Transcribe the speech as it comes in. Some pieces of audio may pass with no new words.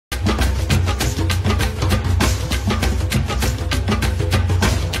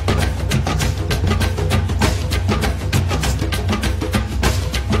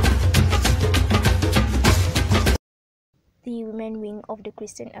wing of the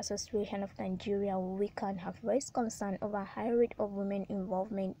Christian Association of Nigeria, WICAN, have raised concern over high rate of women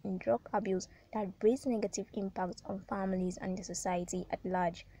involvement in drug abuse that brings negative impacts on families and the society at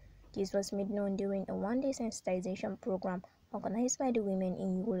large. This was made known during a one-day sensitization program organized by the women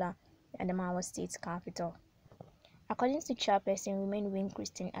in Yola, the Adamawa State capital. According to Chairperson Women Wing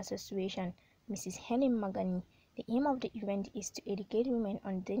Christian Association, Mrs. Helen Magani, the aim of the event is to educate women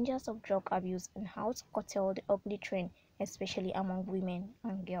on dangers of drug abuse and how to curtail the ugly trend, especially among women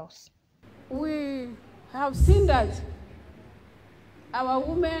and girls. We have seen that our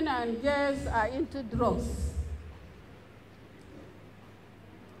women and girls are into drugs.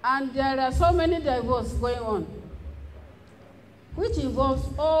 And there are so many divorces going on, which involves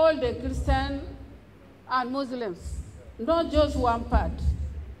all the Christian and Muslims, not just one part.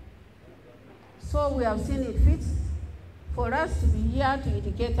 So we have seen it fit for us to be here to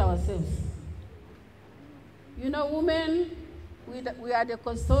educate ourselves. You know, women, we are the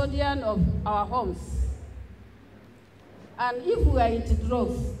custodian of our homes. And if we are into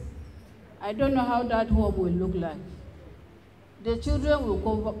drugs, I don't know how that home will look like. The children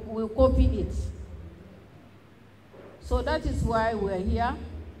will copy it. So that is why we are here,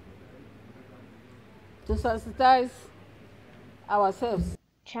 to sensitize ourselves.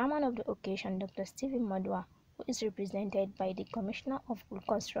 Chairman of the occasion, Dr. Stephen Madwa, who is represented by the Commissioner of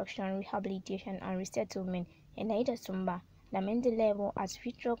Reconstruction, Rehabilitation and Resettlement, Enaida Sumba, lamented the level at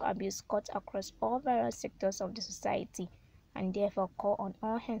which drug abuse cuts across all various sectors of the society, and therefore called on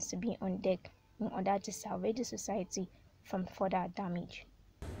all hands to be on deck in order to salvage the society from further damage.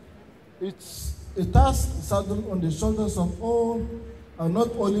 It's a task saddled on the shoulders of all, and not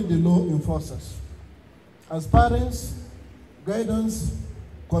only the law enforcers. As parents, guidance,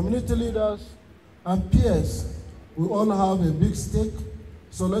 community leaders, and peers, we all have a big stake,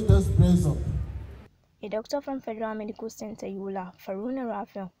 so let us brace up. A doctor from Federal Medical Center Yola, Faruna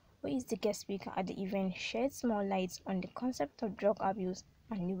Raphael, who is the guest speaker at the event, shed small light on the concept of drug abuse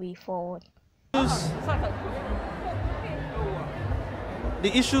and the way forward.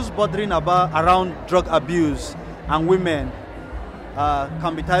 The issues bothering around drug abuse and women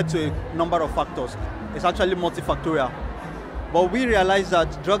can be tied to a number of factors. It's actually multifactorial. But we realize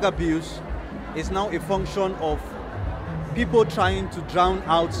that drug abuse is now a function of people trying to drown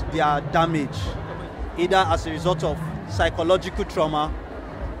out their damage, either as a result of psychological trauma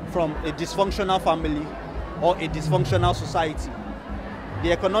from a dysfunctional family or a dysfunctional society.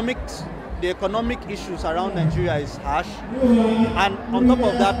 The economic issues around Nigeria is harsh, and on top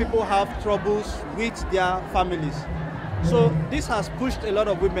of that, people have troubles with their families. So this has pushed a lot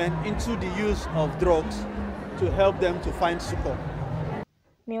of women into the use of drugs to help them to find succor.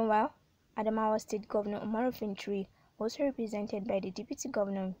 Meanwhile, Adamawa State Governor Umar Fintri, also represented by the Deputy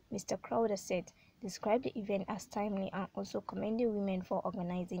Governor Mr. Crowder, said, described the event as timely and also commended women for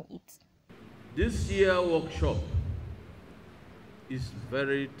organizing it. This year's workshop is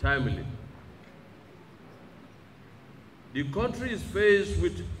very timely. The country is faced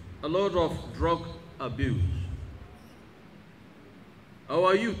with a lot of drug abuse.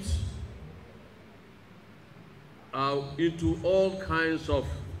 Our youth are into all kinds of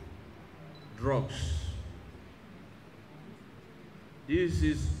drugs. This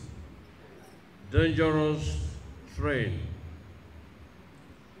is dangerous trend.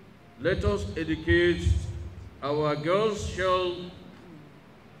 Let us educate our girls' child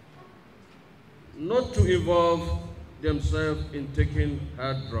not to involve themselves in taking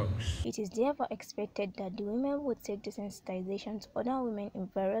hard drugs. It is therefore expected that the women would take the sensitization to other women in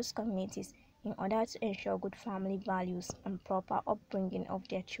various communities in order to ensure good family values and proper upbringing of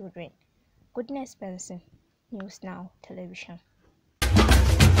their children. Goodness Benson, News Now Television.